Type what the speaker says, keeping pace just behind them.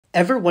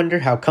Ever wonder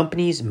how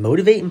companies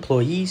motivate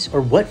employees or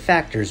what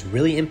factors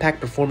really impact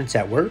performance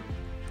at work?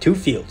 Two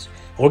fields,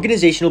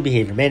 organizational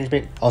behavior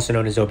management, also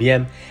known as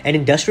OBM, and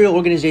industrial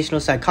organizational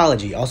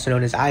psychology, also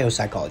known as IO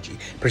psychology,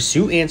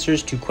 pursue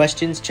answers to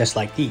questions just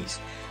like these.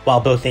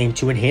 While both aim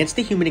to enhance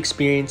the human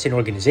experience in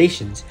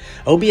organizations,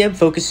 OBM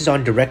focuses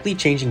on directly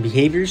changing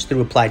behaviors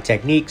through applied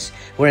techniques,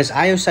 whereas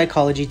IO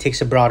psychology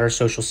takes a broader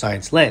social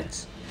science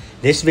lens.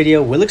 This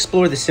video will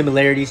explore the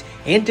similarities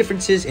and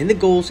differences in the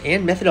goals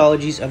and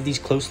methodologies of these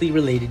closely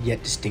related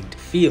yet distinct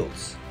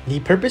fields.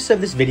 The purpose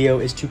of this video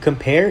is to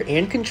compare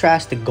and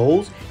contrast the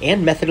goals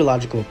and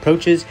methodological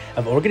approaches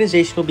of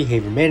organizational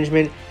behavior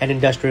management and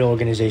industrial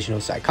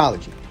organizational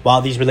psychology.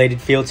 While these related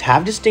fields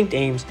have distinct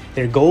aims,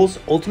 their goals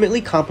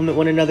ultimately complement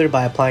one another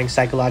by applying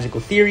psychological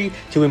theory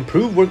to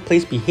improve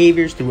workplace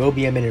behaviors through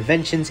OBM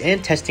interventions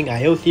and testing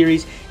IO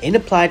theories in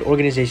applied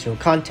organizational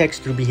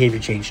contexts through behavior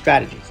change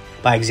strategies.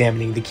 By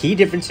examining the key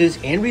differences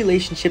and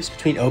relationships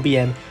between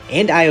OBM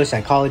and IO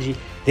psychology,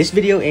 this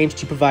video aims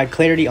to provide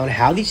clarity on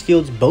how these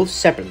fields both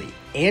separately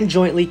and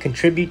jointly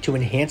contribute to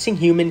enhancing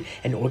human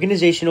and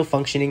organizational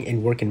functioning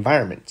in work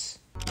environments.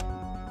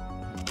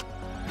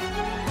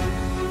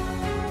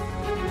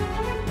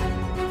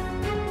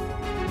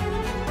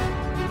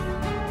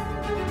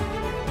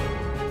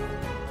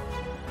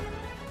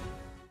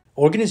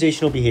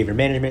 Organizational behavior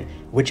management,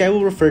 which I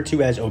will refer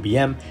to as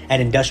OBM,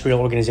 and industrial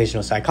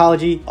organizational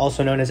psychology,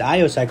 also known as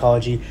IO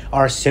psychology,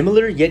 are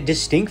similar yet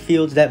distinct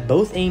fields that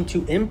both aim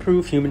to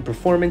improve human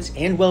performance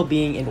and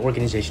well-being in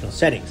organizational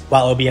settings.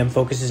 While OBM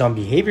focuses on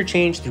behavior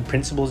change through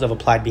principles of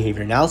applied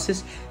behavior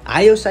analysis,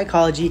 IO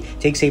psychology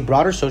takes a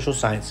broader social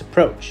science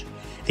approach.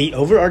 The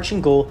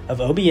overarching goal of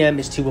OBM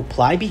is to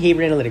apply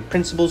behavior analytic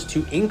principles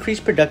to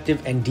increase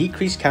productive and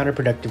decrease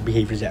counterproductive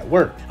behaviors at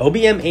work.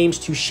 OBM aims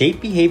to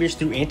shape behaviors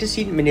through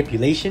antecedent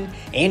manipulation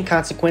and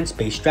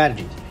consequence-based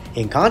strategies.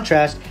 In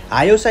contrast,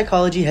 IO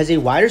psychology has a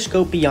wider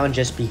scope beyond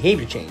just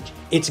behavior change.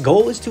 Its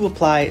goal is to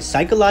apply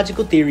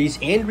psychological theories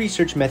and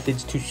research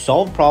methods to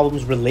solve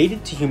problems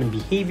related to human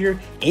behavior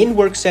in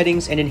work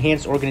settings and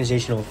enhance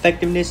organizational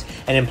effectiveness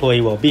and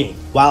employee well-being.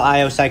 While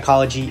IO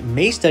psychology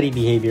may study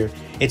behavior,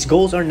 its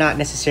goals are not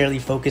necessarily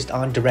focused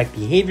on direct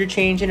behavior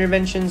change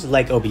interventions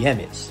like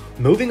OBM is.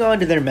 Moving on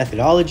to their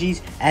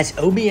methodologies, as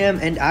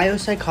OBM and IO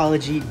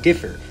psychology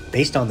differ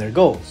based on their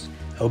goals.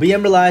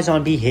 OBM relies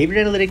on behavior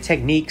analytic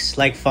techniques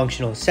like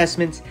functional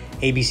assessments,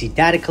 ABC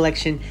data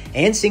collection,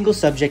 and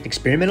single-subject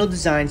experimental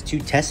designs to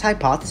test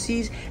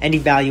hypotheses and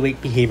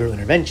evaluate behavioral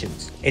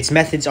interventions. Its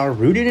methods are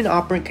rooted in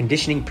operant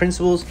conditioning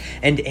principles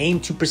and aim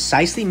to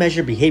precisely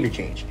measure behavior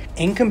change.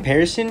 In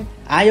comparison,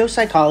 IO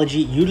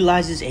psychology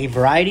utilizes a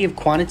variety of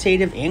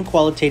quantitative and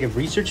qualitative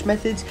research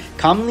methods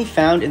commonly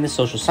found in the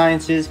social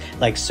sciences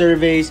like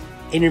surveys,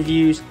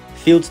 interviews,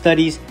 field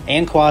studies,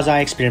 and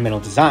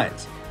quasi-experimental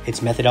designs.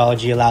 Its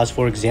methodology allows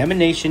for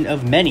examination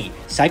of many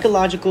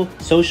psychological,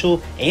 social,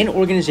 and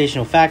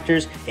organizational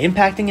factors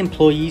impacting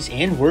employees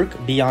and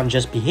work beyond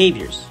just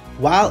behaviors.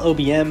 While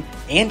OBM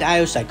and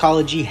IO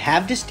psychology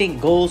have distinct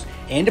goals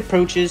and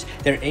approaches,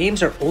 their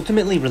aims are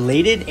ultimately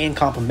related and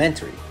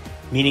complementary,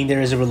 meaning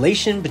there is a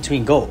relation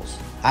between goals.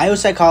 IO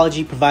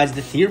psychology provides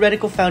the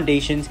theoretical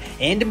foundations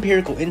and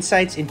empirical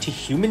insights into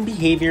human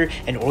behavior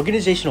and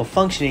organizational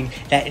functioning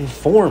that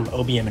inform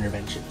OBM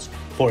interventions.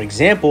 For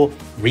example,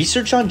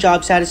 research on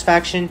job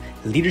satisfaction,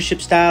 leadership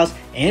styles,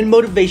 and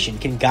motivation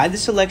can guide the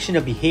selection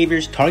of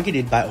behaviors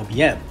targeted by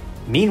OBM.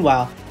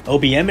 Meanwhile,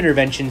 OBM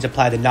interventions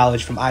apply the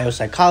knowledge from IO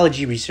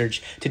psychology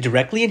research to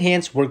directly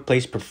enhance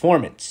workplace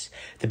performance.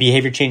 The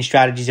behavior change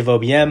strategies of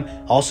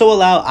OBM also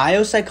allow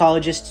IO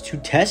psychologists to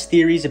test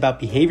theories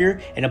about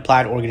behavior in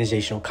applied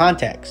organizational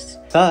contexts.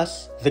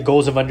 Thus, the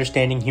goals of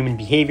understanding human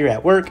behavior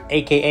at work,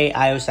 aka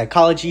IO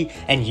psychology,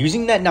 and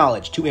using that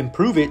knowledge to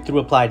improve it through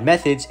applied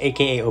methods,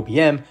 aka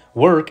OBM,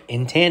 work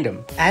in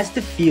tandem. As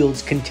the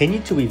fields continue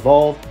to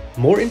evolve,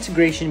 more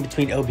integration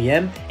between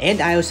OBM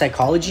and IO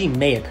psychology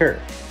may occur.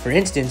 For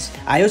instance,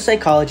 IO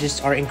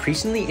psychologists are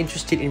increasingly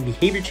interested in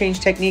behavior change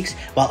techniques,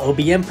 while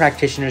OBM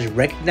practitioners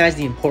recognize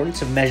the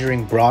importance of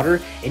measuring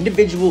broader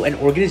individual and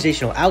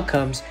organizational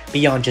outcomes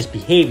beyond just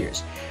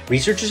behaviors.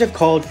 Researchers have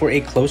called for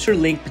a closer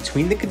link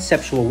between the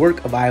conceptual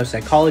work of IO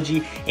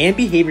psychology and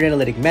behavior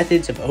analytic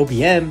methods of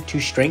OBM to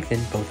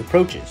strengthen both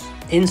approaches.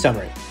 In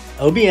summary,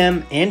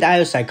 OBM and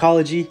IO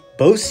psychology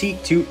both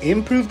seek to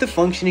improve the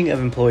functioning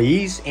of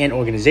employees and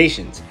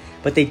organizations,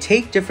 but they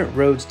take different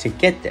roads to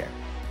get there.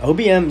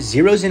 OBM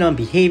zeroes in on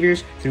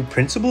behaviors through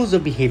principles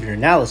of behavior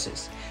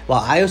analysis, while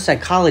IO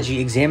psychology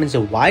examines a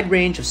wide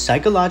range of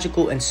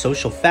psychological and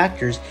social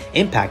factors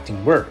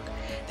impacting work.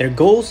 Their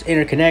goals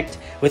interconnect,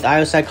 with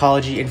IO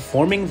psychology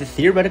informing the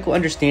theoretical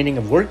understanding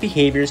of work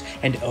behaviors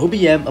and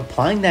OBM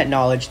applying that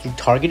knowledge through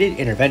targeted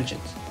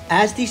interventions.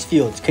 As these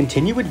fields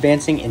continue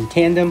advancing in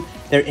tandem,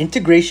 their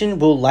integration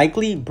will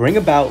likely bring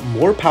about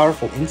more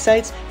powerful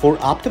insights for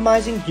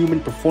optimizing human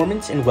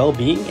performance and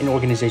well-being in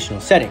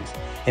organizational settings.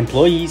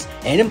 Employees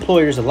and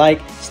employers alike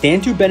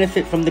stand to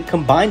benefit from the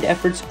combined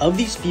efforts of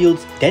these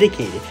fields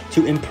dedicated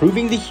to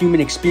improving the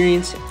human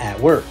experience at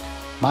work.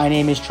 My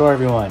name is Troy,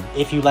 everyone.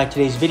 If you liked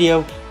today's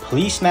video,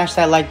 please smash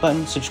that like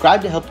button,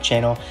 subscribe to help the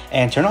channel,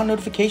 and turn on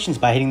notifications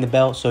by hitting the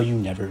bell so you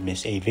never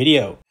miss a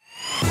video.